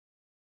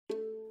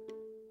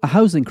A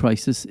housing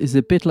crisis is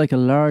a bit like a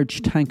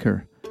large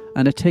tanker,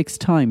 and it takes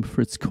time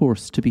for its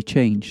course to be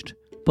changed.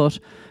 But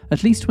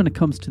at least when it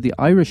comes to the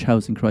Irish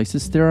housing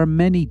crisis, there are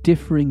many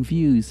differing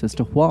views as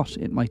to what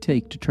it might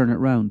take to turn it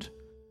round.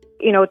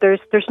 You know, there's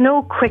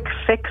no quick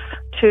fix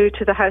to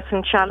the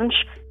housing challenge.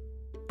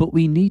 But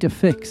we need a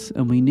fix,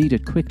 and we need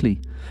it quickly.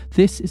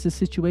 This is a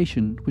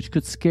situation which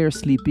could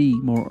scarcely be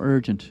more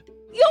urgent.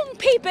 Young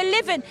people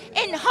living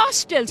in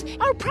hostels,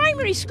 our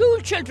primary school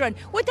children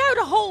without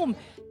a home.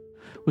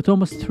 With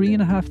almost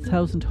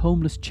 3,500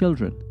 homeless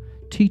children,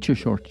 teacher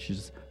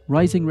shortages,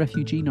 rising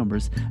refugee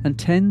numbers, and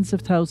tens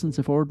of thousands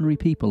of ordinary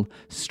people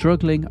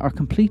struggling or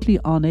completely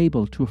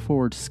unable to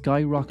afford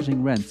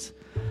skyrocketing rents,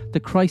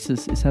 the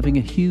crisis is having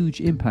a huge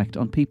impact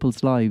on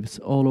people's lives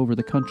all over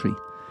the country,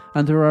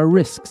 and there are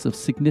risks of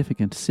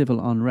significant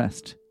civil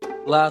unrest.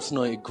 Last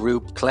night, a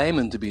group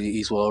claiming to be the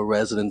East Wall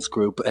Residents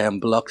Group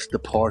blocked the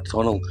Port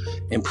Tunnel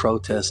in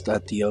protest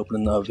at the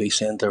opening of a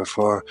centre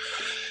for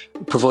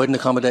providing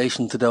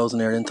accommodation to those in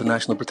their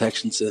international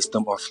protection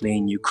system or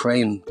fleeing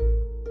Ukraine.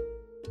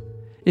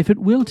 If it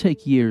will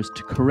take years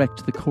to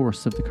correct the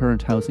course of the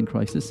current housing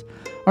crisis,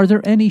 are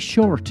there any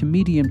short to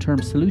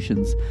medium-term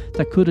solutions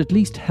that could at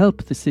least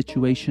help the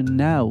situation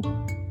now?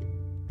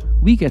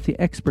 We get the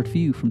expert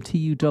view from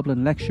TU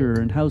Dublin lecturer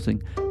in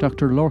housing,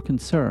 Dr. Lorcan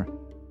Sir.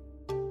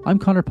 I'm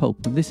Conor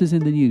Pope, and this is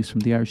In the News from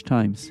the Irish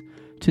Times.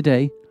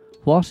 Today,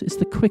 what is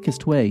the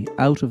quickest way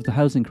out of the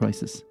housing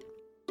crisis?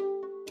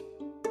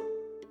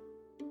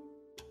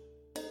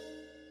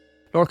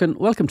 Lorcan,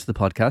 welcome to the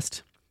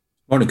podcast.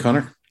 Morning,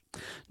 Conor.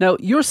 Now,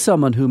 you're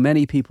someone who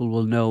many people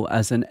will know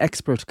as an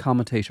expert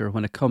commentator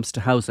when it comes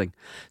to housing.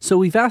 So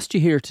we've asked you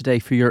here today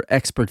for your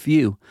expert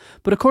view.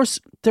 But of course,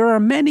 there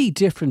are many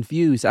different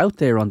views out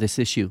there on this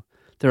issue.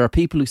 There are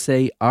people who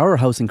say our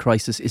housing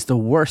crisis is the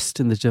worst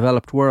in the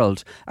developed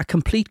world, a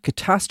complete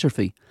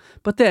catastrophe.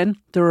 But then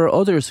there are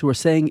others who are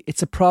saying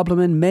it's a problem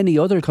in many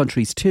other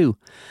countries too.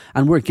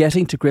 And we're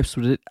getting to grips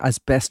with it as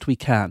best we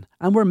can.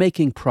 And we're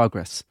making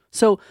progress.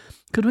 So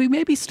could we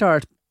maybe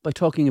start by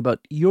talking about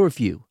your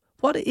view?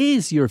 What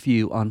is your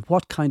view on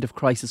what kind of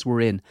crisis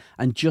we're in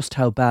and just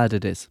how bad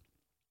it is?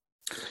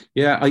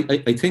 Yeah,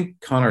 I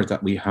think, Conor,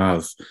 that we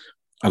have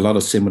a lot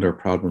of similar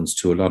problems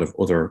to a lot of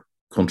other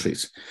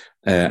countries.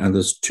 And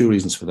there's two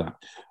reasons for that.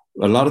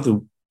 A lot of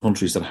the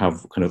countries that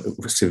have kind of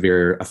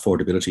severe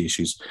affordability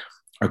issues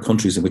are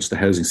countries in which the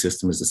housing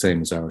system is the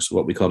same as ours. So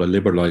what we call a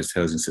liberalised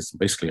housing system,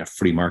 basically a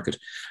free market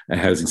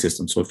housing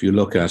system. So if you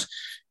look at,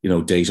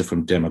 data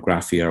from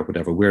Demographia or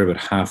whatever, we're about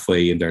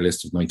halfway in their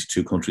list of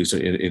 92 countries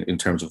in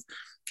terms of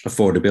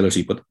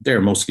affordability, but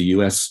they're mostly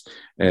US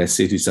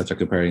cities that they're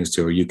comparing us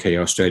to, or UK,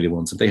 Australia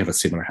ones, and they have a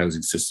similar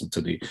housing system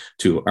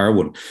to our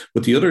one.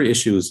 But the other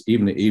issue is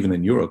even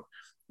in Europe,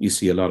 you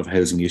see a lot of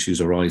housing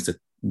issues arise that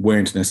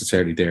weren't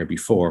necessarily there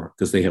before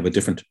because they have a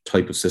different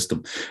type of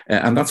system.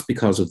 And that's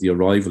because of the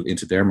arrival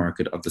into their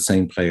market of the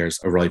same players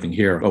arriving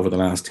here over the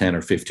last 10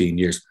 or 15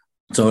 years.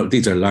 So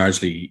these are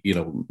largely,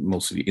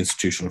 mostly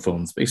institutional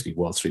funds, basically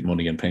Wall Street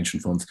money and pension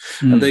funds.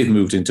 And they've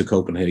moved into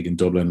Copenhagen,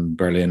 Dublin,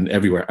 Berlin,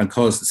 everywhere, and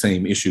caused the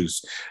same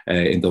issues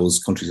in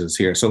those countries as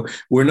here. So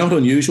we're not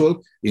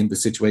unusual in the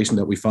situation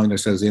that we find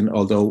ourselves in,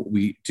 although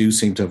we do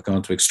seem to have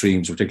gone to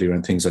extremes, particularly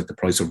around things like the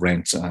price of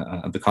rent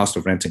and the cost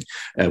of renting,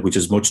 which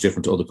is much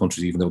different to other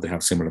countries, even though they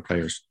have similar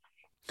players.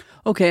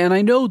 Okay, and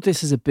I know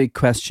this is a big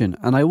question,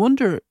 and I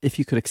wonder if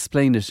you could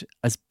explain it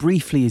as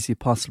briefly as you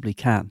possibly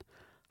can.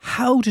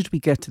 How did we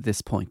get to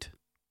this point?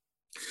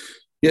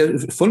 Yeah,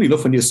 funny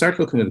enough, when you start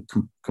looking at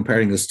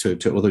comparing this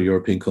to other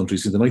European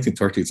countries, in the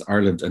 1930s,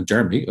 Ireland and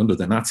Germany, under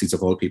the Nazis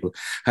of all people,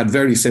 had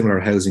very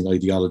similar housing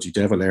ideology.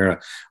 De Valera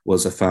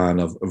was a fan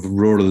of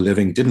rural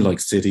living, didn't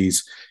like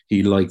cities.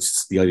 He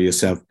liked the idea of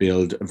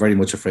self-build, very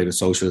much afraid of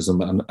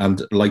socialism,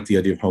 and liked the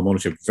idea of home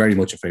ownership, very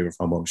much in favour of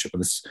home ownership. And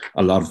this is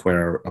a lot of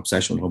where our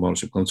obsession with home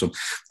ownership comes from.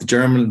 The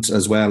Germans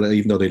as well,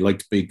 even though they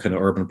liked big kind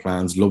of urban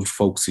plans, loved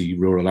folksy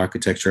rural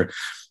architecture,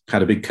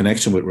 had a big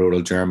connection with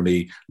rural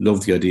Germany,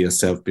 loved the idea of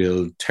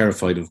self-build,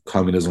 terrified of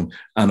communism,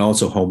 and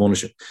also home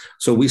ownership.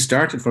 So we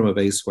started from a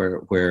base where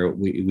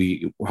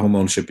we home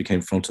ownership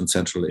became front and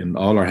central in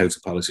all our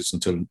housing policies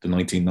until the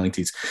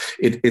 1990s.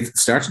 It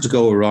started to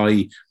go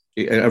awry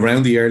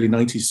around the early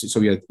 90s.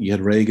 So you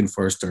had Reagan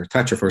first, or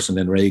Thatcher first, and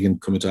then Reagan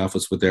come into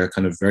office with their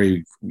kind of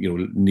very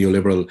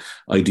neoliberal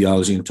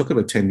ideology. And it took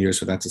about 10 years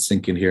for that to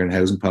sink in here in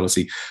housing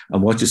policy.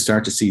 And what you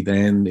start to see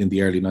then in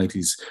the early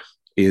 90s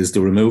is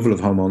the removal of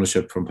home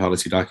ownership from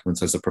policy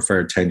documents as a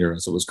preferred tenure,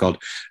 as it was called,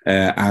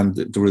 and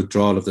the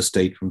withdrawal of the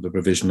state from the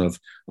provision of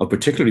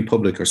particularly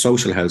public or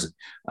social housing.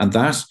 And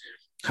that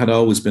had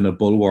always been a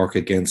bulwark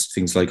against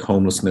things like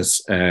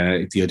homelessness,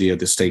 the idea of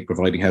the state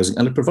providing housing.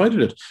 And it provided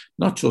it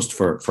not just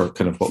for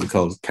kind of what we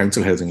call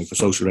council housing and for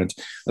social rent.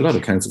 A lot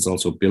of councils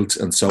also built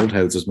and sold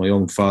houses. My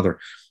own father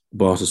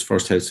bought his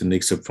first house in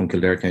Nixop from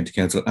Kildare County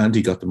Council, and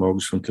he got the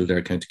mortgage from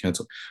Kildare County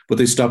Council. But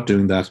they stopped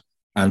doing that.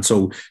 And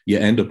so you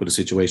end up with a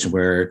situation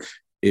where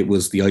it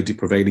was the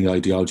prevailing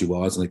ideology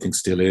was, and I think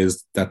still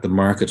is, that the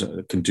market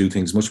can do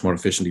things much more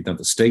efficiently than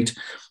the state.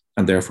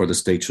 and therefore the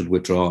state should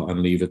withdraw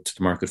and leave it to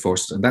the market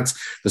forces. And that's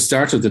the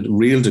start of the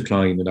real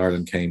decline in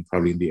Ireland came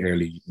probably in the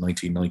early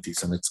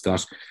 1990s, and it's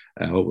got,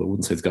 I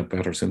wouldn't say it's got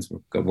better since,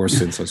 but got worse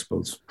since, I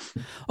suppose.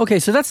 Okay,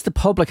 so that's the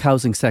public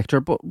housing sector,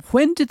 but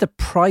when did the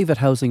private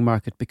housing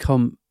market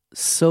become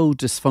so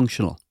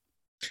dysfunctional?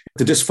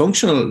 The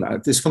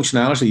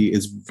dysfunctionality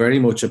is very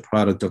much a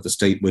product of the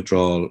state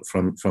withdrawal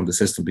from the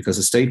system, because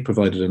the state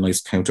provided a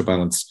nice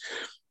counterbalance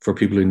for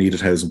people who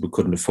needed housing but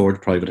couldn't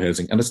afford private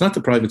housing. And it's not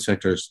the private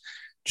sector's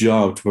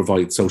job to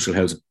provide social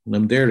housing.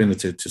 And they're in it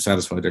to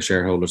satisfy their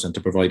shareholders and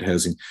to provide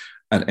housing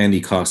at any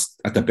cost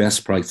at the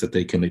best price that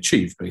they can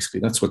achieve.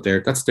 Basically,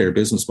 that's their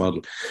business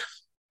model.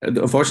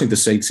 Unfortunately, the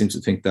state seems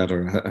to think that,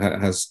 or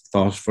has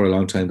thought for a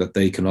long time, that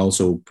they can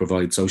also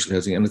provide social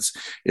housing, and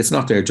it's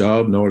not their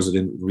job, nor is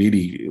it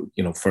really,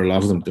 for a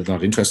lot of them, they're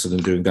not interested in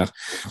doing that.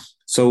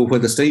 So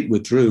when the state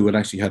withdrew, it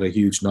actually had a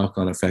huge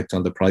knock-on effect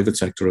on the private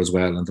sector as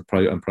well, and the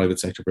private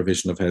sector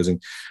provision of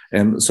housing.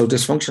 So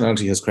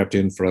dysfunctionality has crept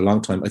in for a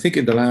long time. I think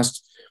in the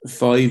last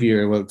 5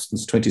 years, well,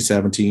 since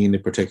 2017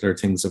 in particular,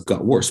 things have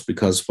got worse,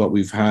 because what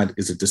we've had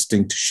is a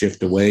distinct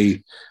shift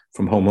away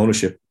from home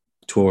ownership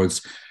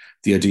towards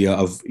the idea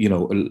of, a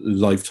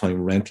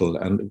lifetime rental.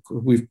 And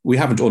we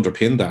haven't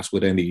underpinned that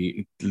with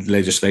any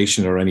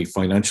legislation or any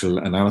financial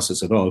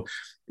analysis at all.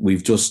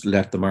 We've just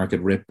let the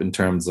market rip in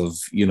terms of,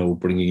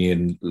 bringing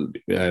in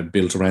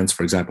build to rents,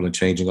 for example, and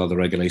changing all the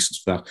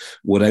regulations for that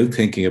without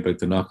thinking about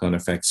the knock-on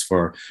effects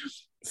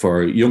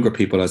for younger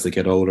people as they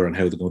get older and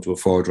how they're going to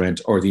afford rent,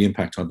 or the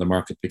impact on the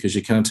market, because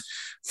you can't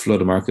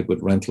flood a market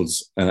with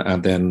rentals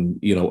and then,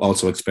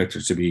 also expect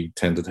there to be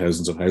tens of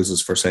thousands of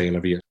houses for sale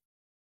every year.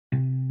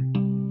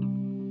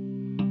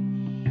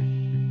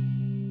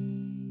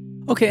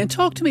 Okay, and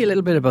talk to me a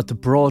little bit about the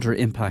broader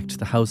impact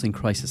the housing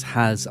crisis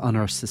has on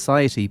our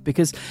society,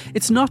 because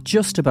it's not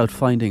just about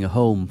finding a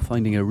home,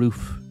 finding a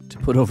roof to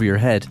put over your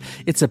head.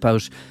 It's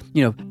about,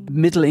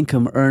 middle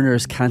income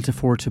earners can't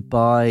afford to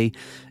buy.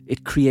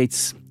 It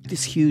creates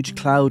this huge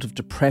cloud of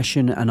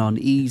depression and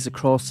unease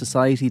across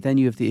society. Then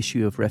you have the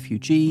issue of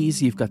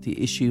refugees. You've got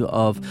the issue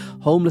of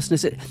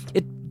homelessness.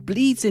 It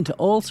bleeds into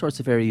all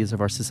sorts of areas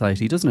of our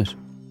society, doesn't it?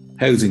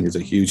 Housing is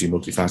a hugely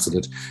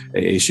multifaceted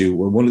issue.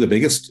 One of the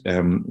biggest,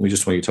 when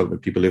you talk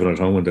about people living at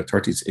home in their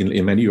 30s,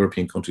 in many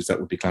European countries, that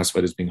would be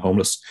classified as being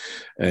homeless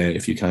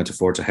if you can't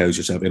afford to house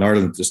yourself. In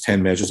Ireland, there's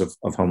 10 measures of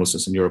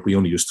homelessness. In Europe, we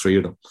only use 3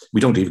 of them.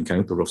 We don't even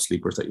count the rough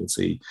sleepers that you'll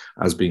see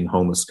as being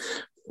homeless.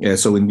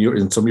 So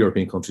in some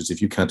European countries,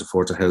 if you can't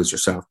afford to house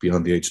yourself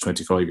beyond the age of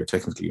 25, you're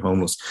technically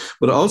homeless.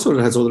 But also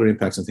it has other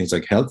impacts on things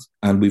like health.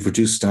 And we've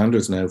reduced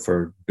standards now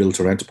for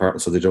build-to-rent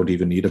apartments, so they don't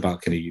even need a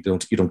balcony. You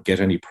don't get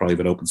any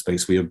private open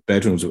space. We have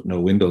bedrooms with no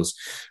windows.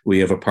 We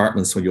have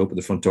apartments when you open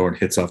the front door and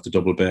it hits off the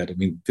double bed. I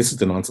mean, this is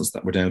the nonsense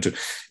that we're down to.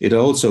 It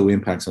also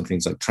impacts on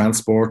things like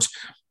transport,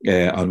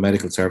 on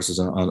medical services,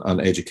 on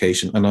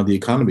education, and on the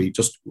economy.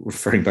 Just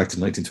referring back to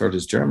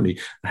 1930s Germany,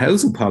 the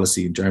housing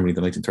policy in Germany in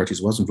the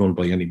 1930s wasn't run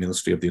by any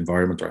Ministry of the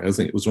Environment or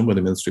Housing. It was run by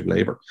the Ministry of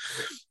Labour.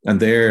 And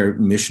their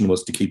mission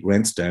was to keep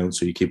rents down,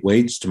 so you keep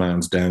wage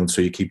demands down,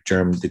 so you keep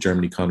the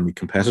German economy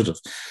competitive.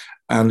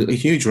 And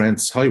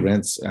high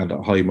rents and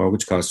high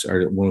mortgage costs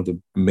are one of the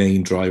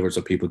main drivers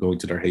of people going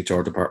to their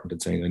HR department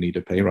and saying, I need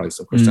a pay rise.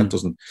 Of course,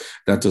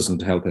 that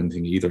doesn't help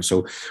anything either.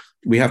 So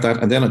we have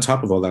that. And then on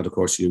top of all that, of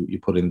course, you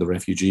put in the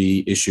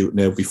refugee issue.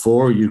 Now,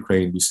 before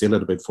Ukraine, we still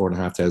had about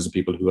 4,500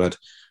 people who had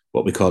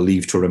what we call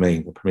leave to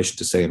remain, or permission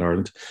to stay in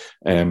Ireland,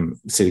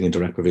 sitting in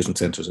direct provision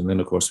centres. And then,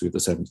 of course, we have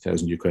the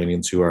 70,000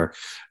 Ukrainians who are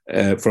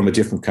from a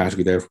different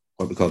category there,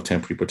 what we call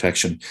temporary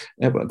protection.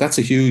 But that's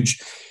a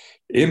huge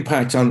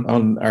impact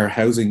on our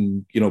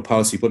housing,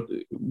 policy, but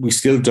we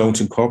still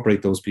don't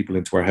incorporate those people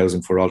into our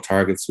housing for all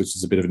targets, which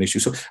is a bit of an issue.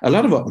 So a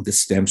lot of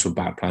this stems from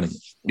bad planning,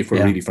 if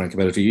we're really frank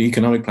about it.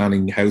 Economic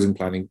planning, housing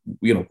planning,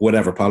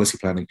 whatever, policy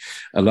planning.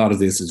 A lot of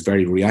this is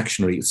very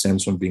reactionary. It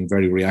stems from being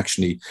very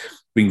reactionary,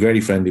 being very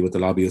friendly with the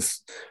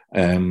lobbyists,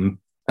 and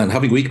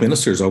having weak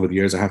ministers over the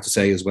years, I have to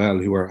say as well,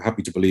 who are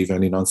happy to believe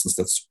any nonsense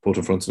that's put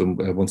in front of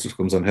them once it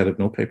comes on headed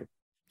notepaper.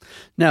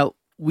 Now,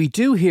 we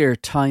do hear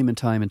time and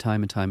time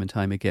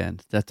again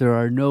that there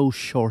are no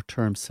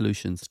short-term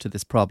solutions to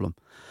this problem.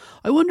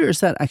 I wonder, is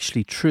that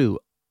actually true?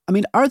 I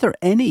mean, are there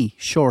any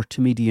short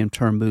to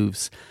medium-term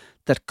moves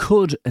that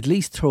could at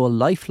least throw a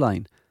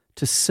lifeline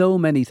to so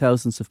many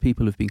thousands of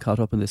people who've been caught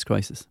up in this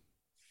crisis?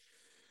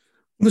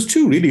 There's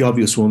 2 really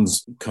obvious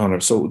ones,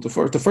 Conor. So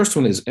the first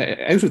one is,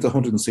 out of the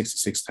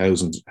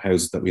 166,000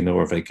 houses that we know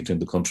are vacant in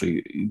the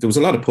country, there was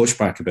a lot of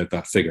pushback about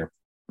that figure.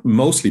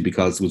 Mostly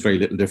because there was very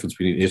little difference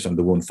between it and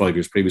the one 5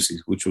 years previously,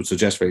 which would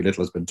suggest very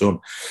little has been done.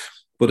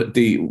 But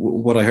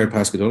what I heard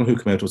Pascal Donoghue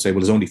come out and say,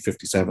 well, there's only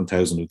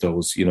 57,000 of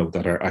those,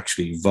 that are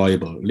actually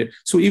viable.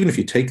 So even if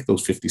you take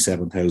those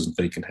 57,000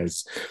 vacant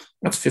houses,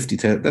 that's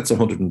 50,000. That's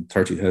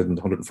 130,000,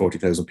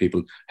 140,000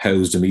 people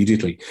housed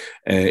immediately.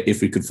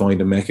 If we could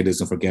find a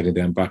mechanism for getting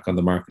them back on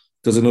the market,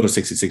 there's another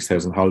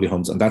 66,000 holiday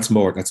homes, and that's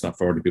more. That's not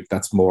 40 people.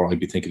 That's more. I'd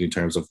be thinking in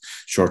terms of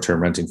short-term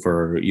renting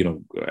for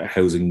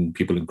housing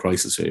people in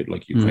crisis,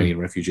 like Ukrainian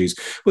refugees.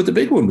 But the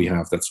big one we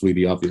have that's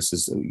really obvious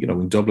is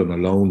in Dublin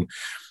alone,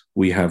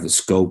 we have the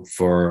scope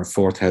for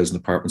 4,000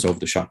 apartments over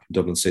the shop in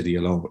Dublin City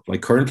alone.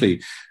 Like currently,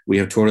 we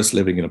have tourists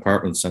living in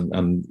apartments and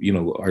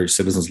our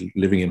citizens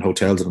living in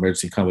hotels and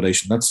emergency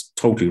accommodation. That's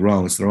totally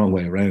wrong. It's the wrong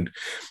way around.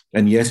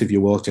 And yet, if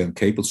you walk down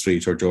Capel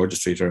Street or Georgia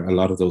Street or a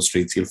lot of those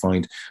streets, you'll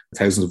find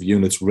thousands of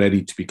units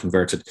ready to be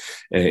converted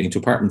into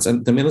apartments.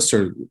 And the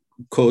minister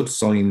could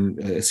sign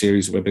a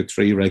series of about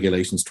 3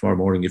 regulations tomorrow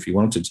morning if he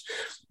wanted,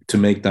 to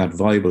make that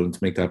viable and to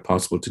make that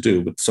possible to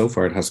do. But so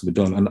far it hasn't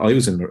been done. And I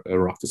was in the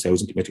Oireachtas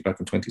Housing Committee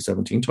back in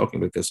 2017 talking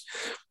about this,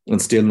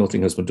 and still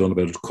nothing has been done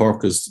about it.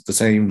 Cork is the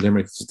same,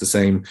 Limerick is the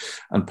same.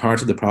 And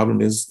part of the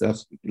problem is that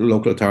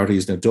local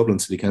authorities, now Dublin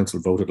City Council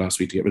voted last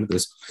week to get rid of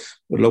this,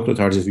 but local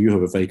authorities, if you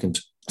have a vacant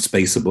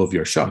space above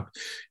your shop,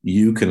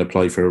 you can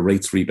apply for a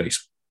rates rebate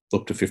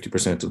up to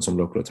 50% in some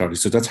local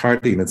authorities. So that's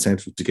hardly an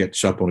incentive to get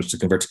shop owners to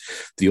convert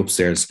the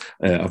upstairs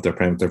of their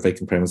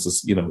vacant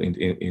premises,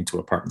 into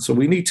apartments. So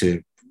we need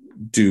to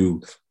do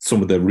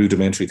some of the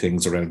rudimentary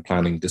things around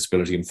planning,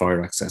 disability and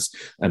fire access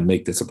and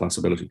make this a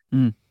possibility.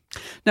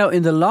 Now,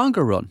 in the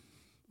longer run,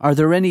 are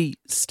there any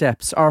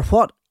steps, or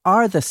what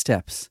are the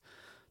steps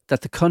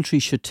that the country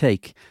should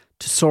take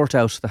to sort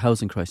out the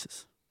housing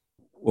crisis?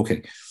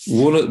 Okay,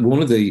 one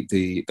of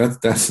the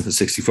that's the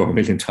 $64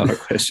 million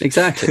question.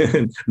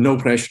 Exactly. No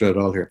pressure at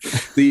all here.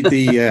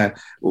 The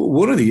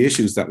one of the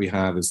issues that we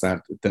have is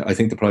that I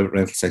think the private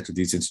rental sector,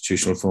 these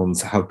institutional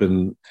funds, have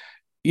been,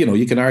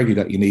 you can argue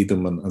that you need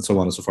them and so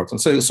on and so forth.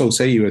 And so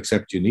say you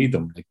accept you need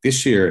them. Like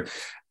this year,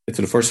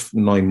 to the first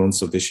 9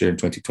 months of this year in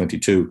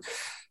 2022,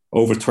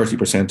 over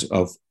 30%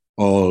 of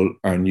all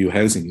our new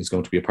housing is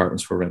going to be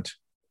apartments for rent.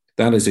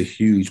 That is a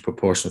huge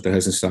proportion of the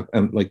housing stock.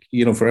 And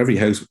for every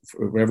house,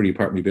 for every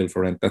apartment we build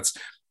for rent, that's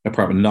an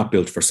apartment not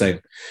built for sale.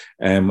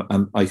 And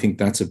I think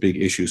that's a big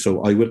issue.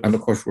 So and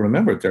of course,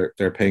 remember,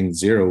 they're paying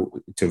 0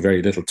 to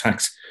very little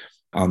tax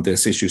on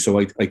this issue. So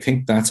I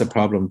think that's a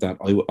problem that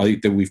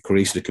that we've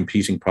created a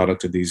competing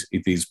product of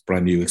these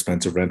brand new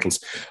expensive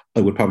rentals. I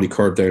would probably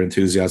curb their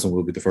enthusiasm,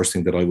 will be the first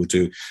thing that I would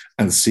do,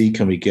 and see,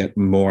 can we get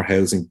more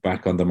housing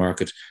back on the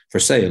market for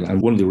sale?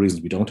 And one of the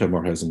reasons we don't have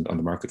more housing on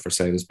the market for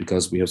sale is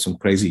because we have some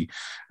crazy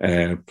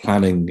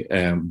planning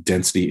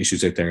density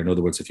issues out there. In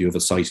other words, if you have a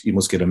site, you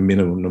must get a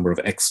minimum number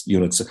of X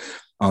units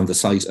on the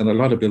site, and a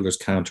lot of builders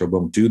can't or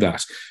won't do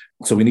that.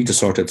 So we need to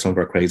sort out some of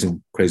our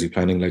crazy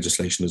planning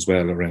legislation as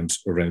well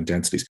around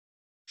densities.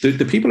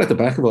 The people at the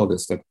back of all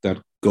this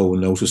that go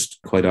unnoticed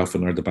quite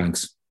often are the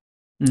banks.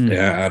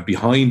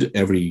 Behind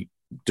every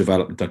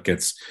development that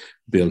gets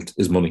built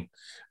is money.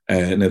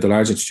 Now, the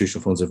large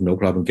institutional funds have no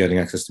problem getting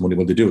access to money.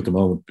 Well, they do at the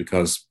moment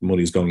because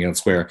money is going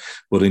elsewhere.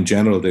 But in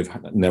general, they've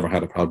never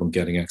had a problem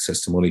getting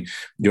access to money.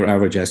 Your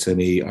average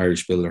SME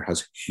Irish builder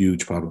has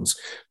huge problems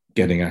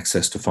getting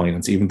access to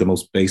finance, even the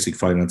most basic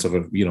finance of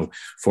 €400,000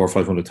 or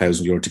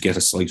 €500,000 to get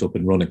a site up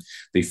and running.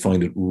 They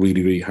find it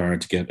really, really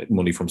hard to get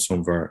money from some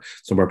of our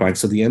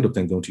banks. So they end up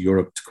then going to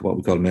Europe to what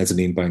we call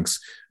mezzanine banks,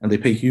 and they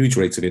pay huge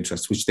rates of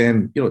interest, which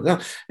then,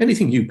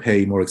 anything you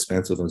pay more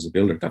expensive as a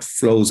builder, that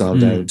flows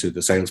on down to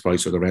the sales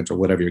price or the rent or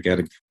whatever you're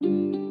getting.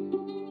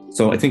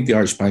 So I think the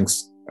Irish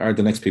banks are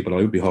the next people I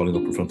would be hauling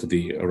up in front of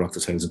the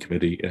Oireachtas Housing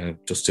Committee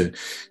just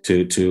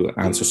to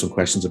answer some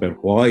questions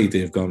about why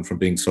they've gone from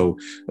being so,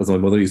 as my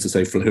mother used to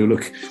say,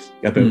 flahuluk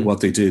about what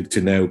they did,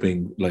 to now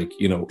being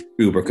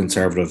uber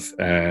conservative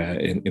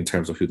in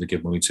terms of who they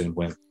give money to and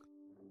when.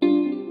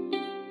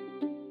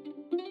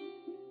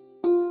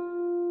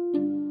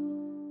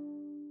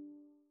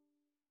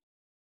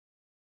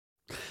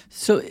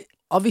 So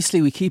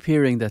obviously we keep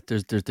hearing that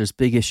there's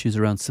big issues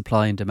around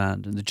supply and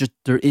demand, and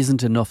there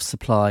isn't enough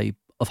supply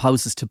of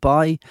houses to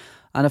buy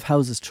and of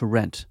houses to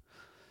rent.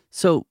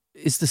 So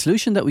is the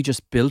solution that we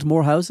just build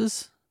more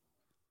houses?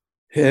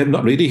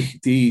 Not really.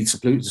 The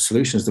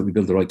solution is that we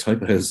build the right type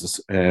of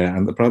houses.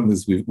 And the problem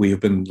is we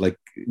have been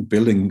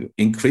building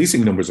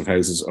increasing numbers of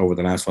houses over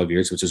the last 5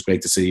 years, which is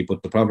great to see.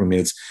 But the problem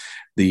is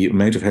the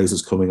amount of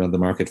houses coming on the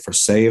market for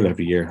sale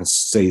every year has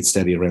stayed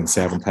steady around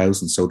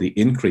 7,000. So the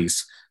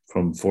increase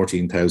from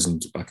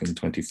 14,000 back in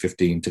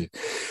 2015 to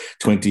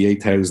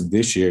 28,000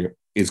 this year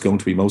is going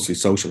to be mostly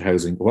social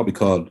housing, what we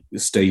call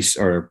state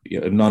or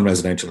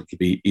non-residential. It could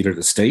be either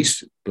the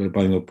state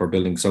buying up or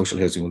building social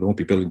housing. Well, they won't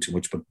be building too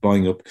much, but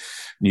buying up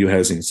new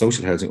housing and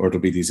social housing, or it'll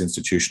be these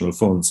institutional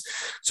funds.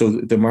 So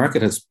the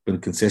market has been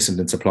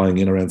consistent in supplying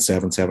in around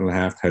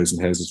 7,500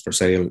 houses for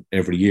sale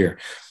every year.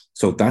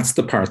 So that's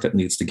the part that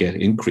needs to get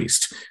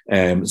increased.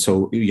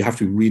 So you have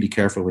to be really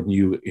careful when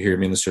you hear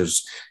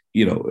ministers,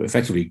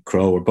 effectively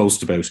crow or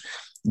boast about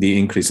the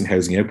increase in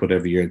housing output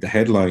every year, the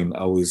headline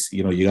always,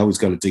 you always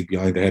got to dig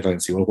behind the headline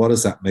and see, well, what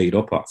is that made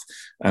up of?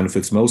 And if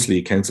it's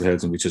mostly council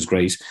housing, which is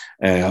great,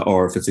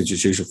 or if it's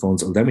institutional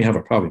funds, well, then we have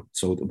a problem.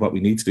 So what we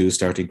need to do is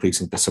start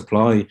increasing the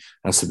supply.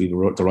 Has to be the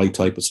right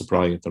type of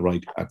supply at the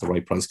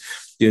right price.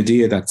 The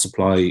idea that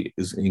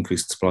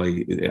increased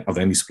supply of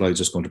any supply is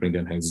just going to bring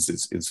down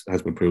houses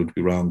has been proved to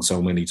be wrong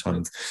so many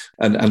times.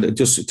 And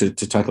just to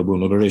tackle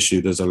one other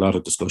issue, there's a lot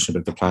of discussion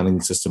about the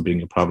planning system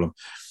being a problem.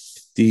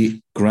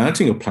 The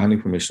granting of planning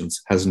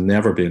permissions has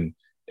never been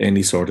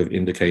any sort of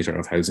indicator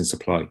of housing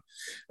supply.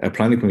 A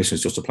planning permission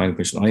is just a planning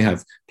permission. I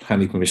have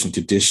planning permission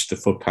to dish the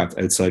footpath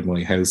outside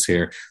my house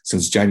here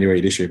since January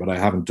this year, but I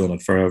haven't done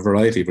it for a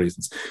variety of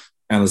reasons.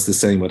 And it's the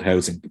same with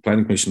housing. The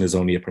planning permission is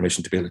only a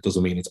permission to build. It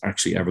doesn't mean it's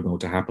actually ever going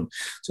to happen.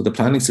 So the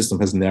planning system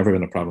has never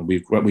been a problem.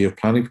 We have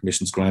planning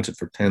permissions granted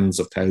for tens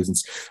of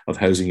thousands of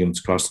housing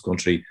units across the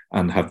country,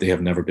 and they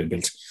have never been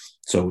built.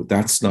 So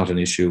that's not an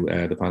issue.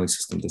 The planning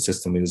system,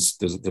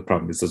 the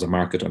problem is there's a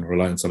market and a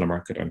reliance on a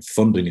market and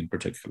funding in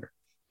particular.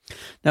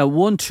 Now,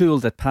 one tool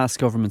that past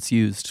governments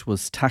used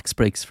was tax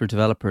breaks for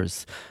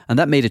developers, and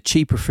that made it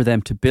cheaper for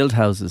them to build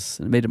houses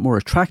and made it more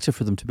attractive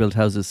for them to build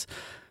houses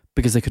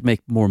because they could make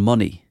more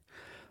money.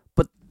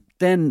 But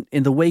then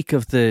in the wake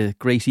of the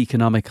great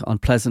economic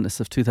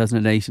unpleasantness of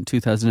 2008 and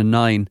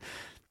 2009,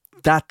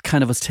 that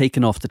kind of was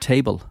taken off the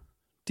table.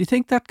 Do you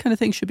think that kind of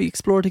thing should be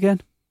explored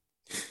again?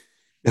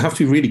 You have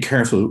to be really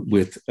careful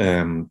with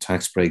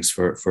tax breaks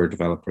for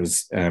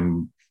developers.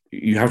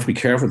 You have to be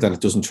careful that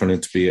it doesn't turn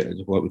into be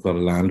what we call a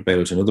land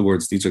bailout. In other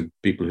words, these are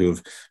people who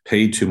have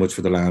paid too much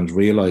for the land,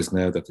 realise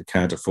now that they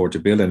can't afford to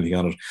build anything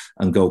on it,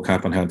 and go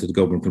cap in hand to the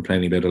government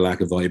complaining about a lack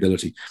of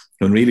viability.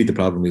 When really the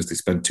problem is they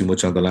spent too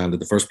much on the land in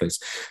the first place.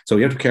 So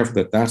you have to be careful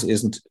that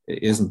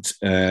isn't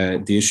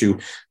the issue.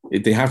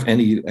 They have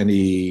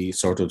any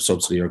sort of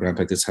subsidy or grant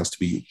like this has to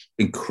be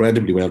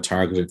incredibly well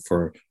targeted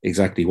for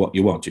exactly what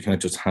you want. You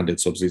can't just hand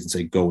out subsidies and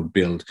say go and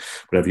build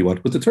whatever you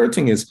want. But the third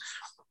thing is,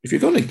 if you're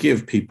going to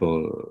give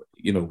people,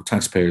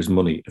 taxpayers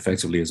money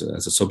effectively as a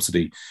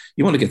subsidy,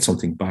 you want to get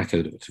something back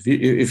out of it.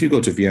 If you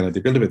go to Vienna, they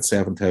build about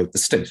 7,000. The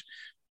state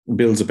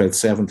builds about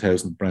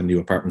 7,000 brand new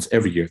apartments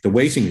every year. The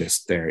waiting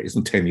list there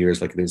isn't 10 years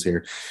like it is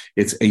here.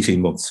 It's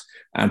 18 months.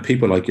 And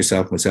people like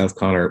yourself, myself,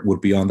 Conor, would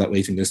be on that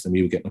waiting list and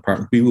we would get an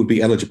apartment. We would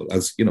be eligible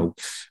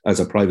as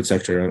a private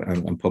sector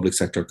and public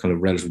sector kind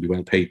of relatively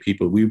well paid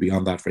people. We would be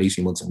on that for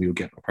 18 months and we would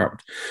get an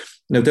apartment.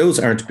 Now, those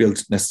aren't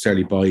built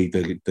necessarily by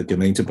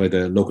by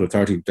the local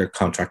authority. They're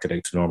contracted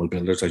out to normal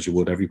builders, as you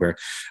would everywhere.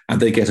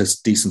 And they get a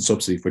decent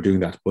subsidy for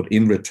doing that. But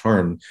in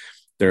return,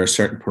 there are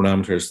certain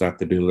parameters that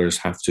the builders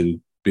have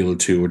to build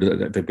to, or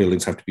the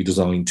buildings have to be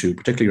designed to,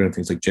 particularly around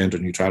things like gender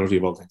neutrality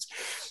of all things.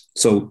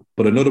 So,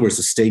 but in other words,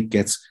 the state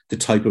gets the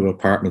type of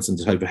apartments and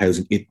the type of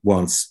housing it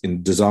wants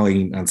in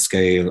design and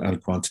scale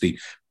and quantity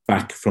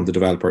back from the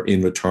developer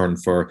in return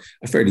for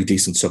a fairly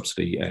decent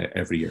subsidy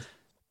every year.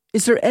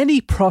 Is there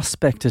any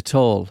prospect at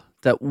all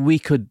that we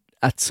could,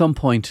 at some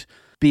point,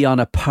 be on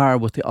a par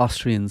with the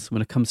Austrians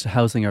when it comes to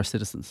housing our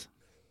citizens?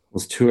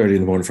 It's too early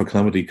in the morning for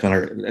calamity,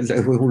 Conor.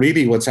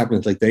 Really, what's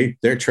happening is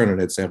they're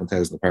churning out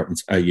 7,000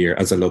 apartments a year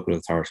as a local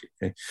authority.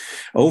 Okay?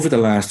 Over the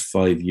last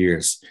 5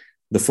 years,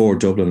 the 4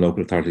 Dublin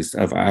local authorities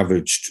have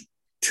averaged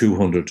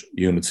 200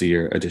 units a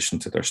year addition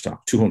to their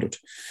stock, 200.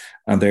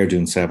 And they're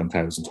doing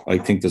 7,000. I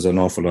think there's an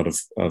awful lot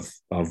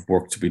of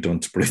work to be done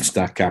to bridge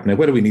that gap. Now,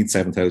 whether we need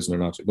 7,000 or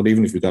not, but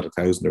even if we got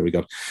 1,000 or we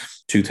got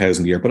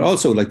 2,000 a year, but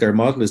also their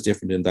model is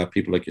different in that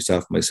people like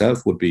yourself and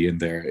myself would be in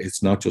there.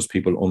 It's not just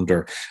people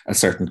under a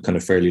certain kind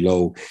of fairly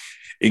low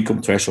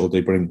income threshold.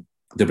 They bring,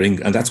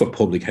 and that's what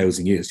public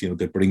housing is.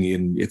 They bring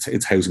in,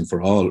 it's housing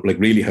for all, like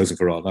really housing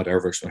for all, not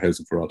our version of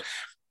housing for all.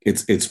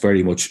 It's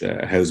very much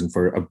housing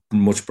for a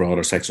much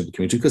broader section of the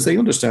community because they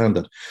understand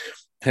that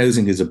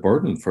housing is a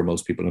burden for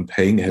most people and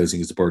paying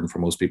housing is a burden for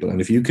most people. And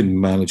if you can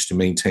manage to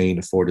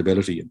maintain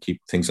affordability and keep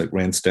things like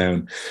rents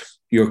down,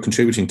 you're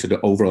contributing to the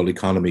overall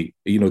economy,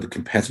 the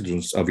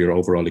competitiveness of your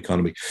overall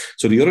economy.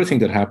 So the other thing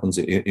that happens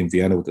in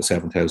Vienna with the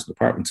 7,000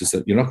 apartments is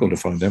that you're not going to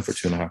find them for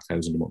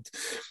 2,500 a month.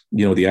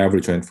 The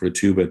average rent for a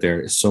two-bed there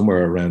is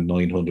somewhere around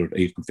 900,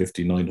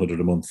 850,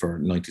 900 a month for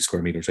 90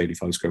 square metres,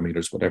 85 square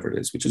metres, whatever it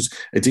is, which is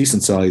a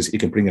decent size. You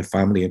can bring a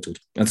family into it.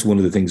 That's one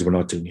of the things we're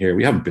not doing here.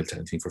 We haven't built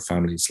anything for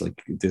families.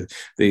 Like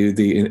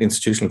the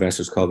institutional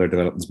investors call their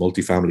developments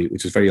multifamily,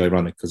 which is very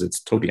ironic because it's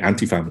totally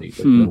anti-family,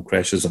 like no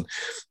creches, and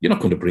you're not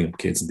going to bring up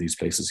kids in these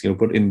places,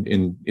 but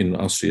in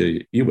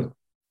Austria you will.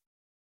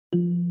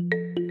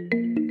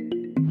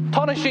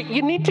 Taoiseach,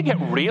 you need to get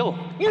real.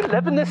 You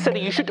live in this city.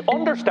 You should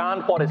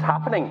understand what is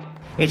happening.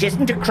 It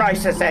isn't a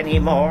crisis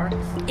anymore.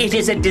 It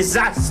is a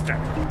disaster.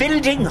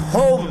 Building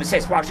homes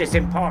is what is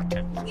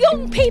important.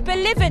 Young people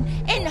living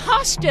in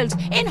hostels,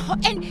 in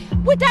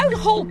without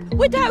hope,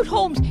 without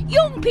homes.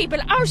 Young people,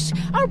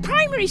 our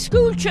primary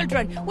school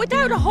children,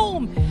 without a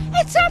home.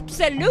 It's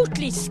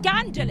absolutely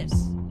scandalous.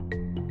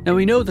 Now,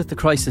 we know that the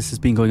crisis has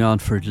been going on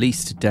for at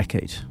least a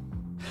decade.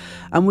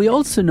 And we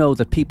also know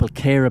that people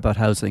care about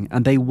housing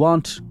and they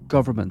want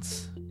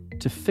governments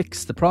to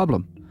fix the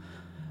problem.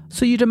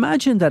 So you'd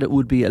imagine that it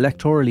would be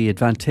electorally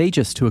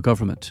advantageous to a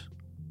government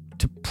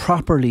to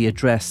properly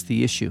address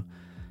the issue.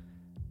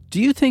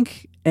 Do you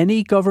think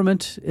any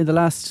government in the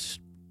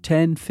last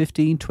 10,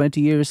 15,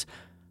 20 years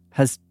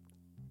has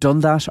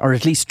done that, or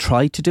at least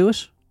tried to do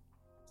it?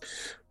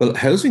 Well,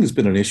 housing has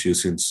been an issue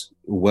since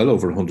well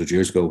over 100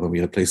 years ago, when we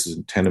had places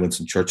in tenements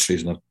in Church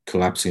Street not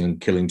collapsing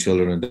and killing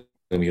children, and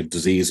then we had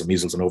disease and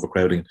measles and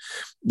overcrowding,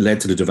 led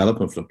to the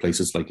development of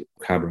places like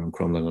Cabra and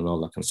Crumlin and all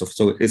that kind of stuff.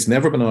 So it's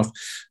never been off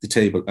the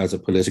table as a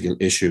political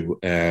issue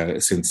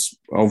since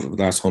over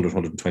the last 100,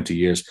 120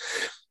 years.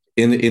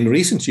 In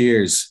recent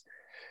years,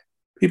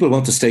 people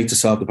want the state to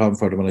solve the problem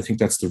for them, and I think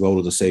that's the role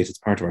of the state. It's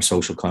part of our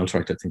social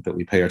contract. I think that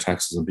we pay our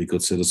taxes and be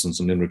good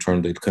citizens, and in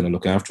return, they kind of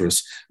look after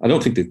us. I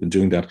don't think they've been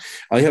doing that.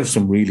 I have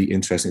some really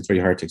interesting, it's very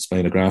hard to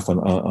explain a graph on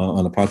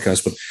a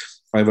podcast, but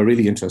I have a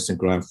really interesting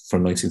graph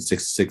from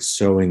 1966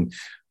 showing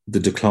the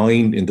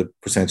decline in the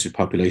percentage of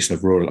population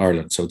of rural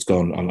Ireland. So it's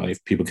gone on,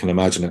 if people can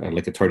imagine it,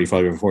 like a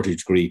 35 or 40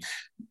 degree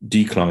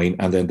decline,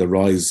 and then the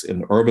rise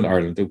in urban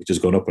Ireland, which has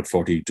gone up at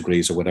 40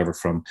 degrees or whatever,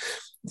 from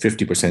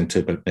 50% to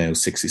about now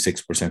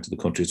 66% of the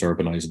country is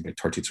urbanised and about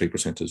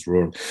 33% is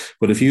rural.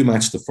 But if you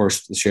match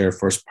the share of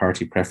first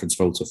party preference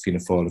votes of Fianna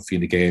Fáil and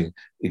Fine Gael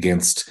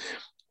against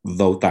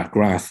that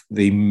graph,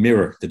 they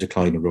mirror the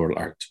decline in rural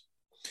Ireland.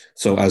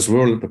 So as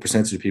the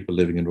percentage of people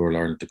living in rural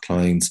Ireland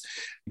declines,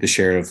 the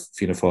share of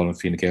Fianna Fáil and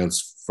Fine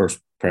Gael's first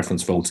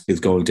preference votes is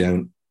going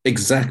down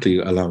exactly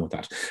along with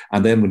that.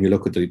 And then when you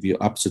look at the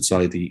opposite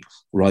side, the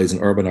rise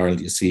in urban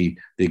Ireland, you see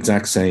the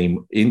exact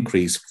same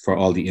increase for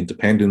all the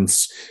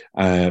independents,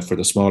 for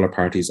the smaller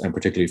parties, and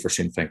particularly for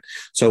Sinn Féin.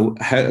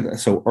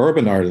 So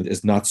urban Ireland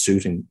is not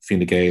suiting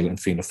Fine Gael and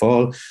Fianna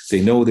Fáil.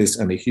 They know this,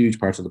 and a huge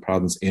part of the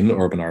problems in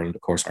urban Ireland,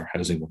 of course, are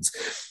housing ones.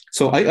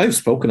 So I've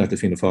spoken at the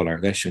Fianna Fáil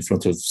Ardèche in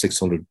front of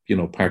 600,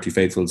 party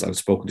faithfuls. I've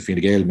spoken to Fine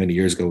Gael many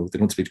years ago. They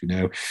don't speak to me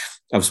now.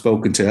 I've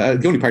spoken to,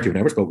 the only party I've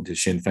never spoken to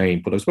is Sinn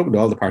Féin, but I've spoken to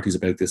all the parties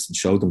about this and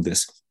showed them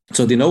this.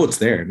 So they know it's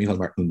there. Micheál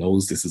Martin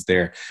knows this is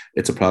there.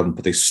 It's a problem,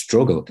 but they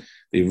struggle.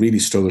 They really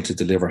struggle to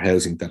deliver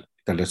housing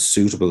that is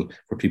suitable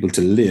for people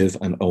to live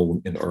and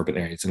own in urban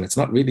areas. And it's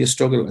not really a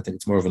struggle. I think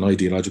it's more of an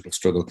ideological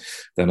struggle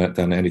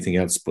than anything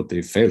else, but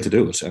they've failed to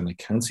do it. And I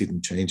can't see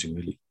them changing,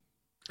 really.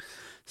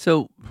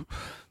 So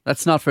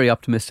that's not very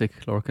optimistic,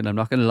 Lorcan. I'm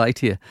not going to lie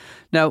to you.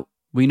 Now,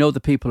 we know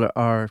that people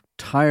are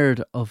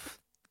tired of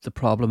the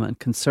problem and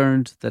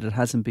concerned that it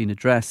hasn't been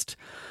addressed.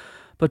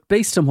 But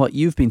based on what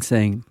you've been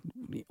saying,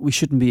 we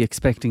shouldn't be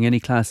expecting any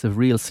class of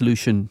real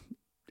solution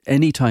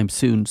anytime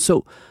soon.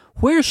 So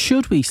where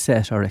should we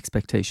set our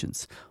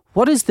expectations?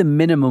 What is the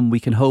minimum we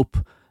can hope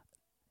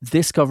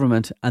this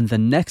government and the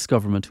next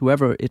government,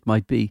 whoever it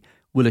might be,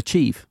 will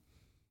achieve?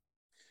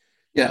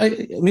 Yeah,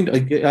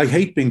 I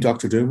hate being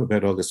Dr. Doom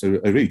about all this. I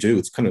really do.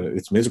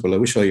 It's miserable. I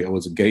wish I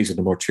was engaged in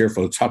a more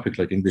cheerful topic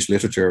like English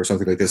literature or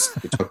something like this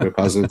to talk about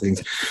positive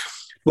things.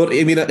 But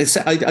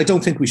I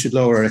don't think we should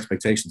lower our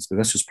expectations, because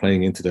that's just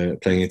playing into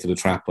the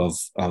trap of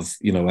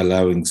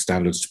allowing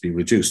standards to be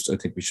reduced. I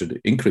think we should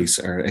increase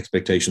our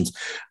expectations,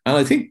 and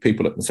I think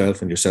people like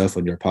myself and yourself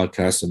on your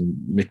podcast and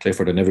Mick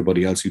Clifford and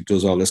everybody else who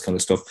does all this kind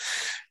of stuff,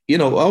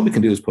 all we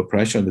can do is put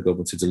pressure on the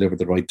government to deliver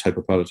the right type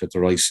of product at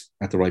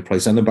the right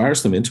price and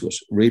embarrass them into it.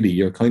 Really,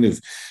 you're kind of,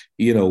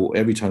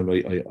 every time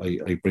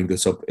I bring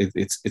this up,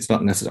 it's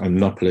not necessary. I'm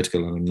not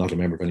political and I'm not a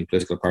member of any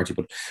political party,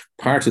 but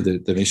part of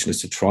the mission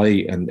is to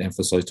try and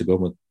emphasise to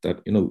government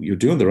that, you're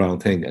doing the wrong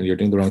thing, and you're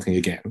doing the wrong thing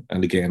again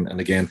and again and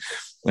again.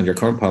 And your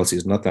current policy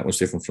is not that much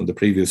different from the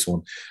previous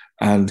one.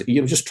 And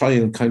just try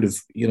and kind of,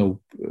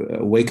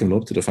 waken them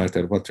up to the fact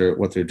that what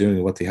they're doing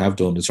and what they have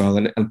done is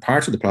wrong. And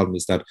part of the problem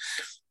is that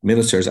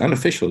ministers and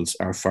officials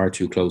are far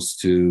too close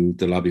to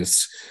the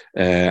lobbyists,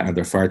 and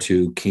they're far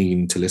too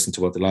keen to listen to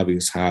what the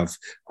lobbyists have,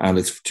 and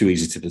it's too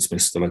easy to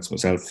dismiss the likes of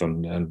myself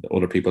and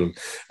other people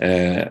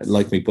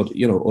like me. But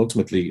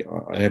ultimately,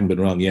 I haven't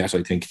been wrong yet,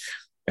 I think,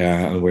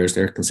 and whereas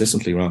they're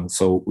consistently wrong.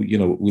 So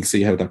we'll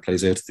see how that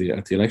plays out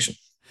at the election.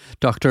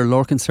 Dr.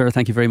 Lorcan, sir,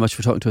 thank you very much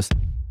for talking to us.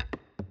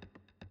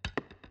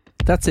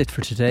 That's it for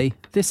today.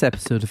 This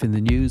episode of In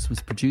the News was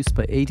produced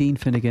by Aideen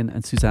Finnegan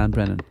and Suzanne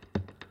Brennan.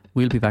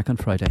 We'll be back on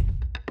Friday.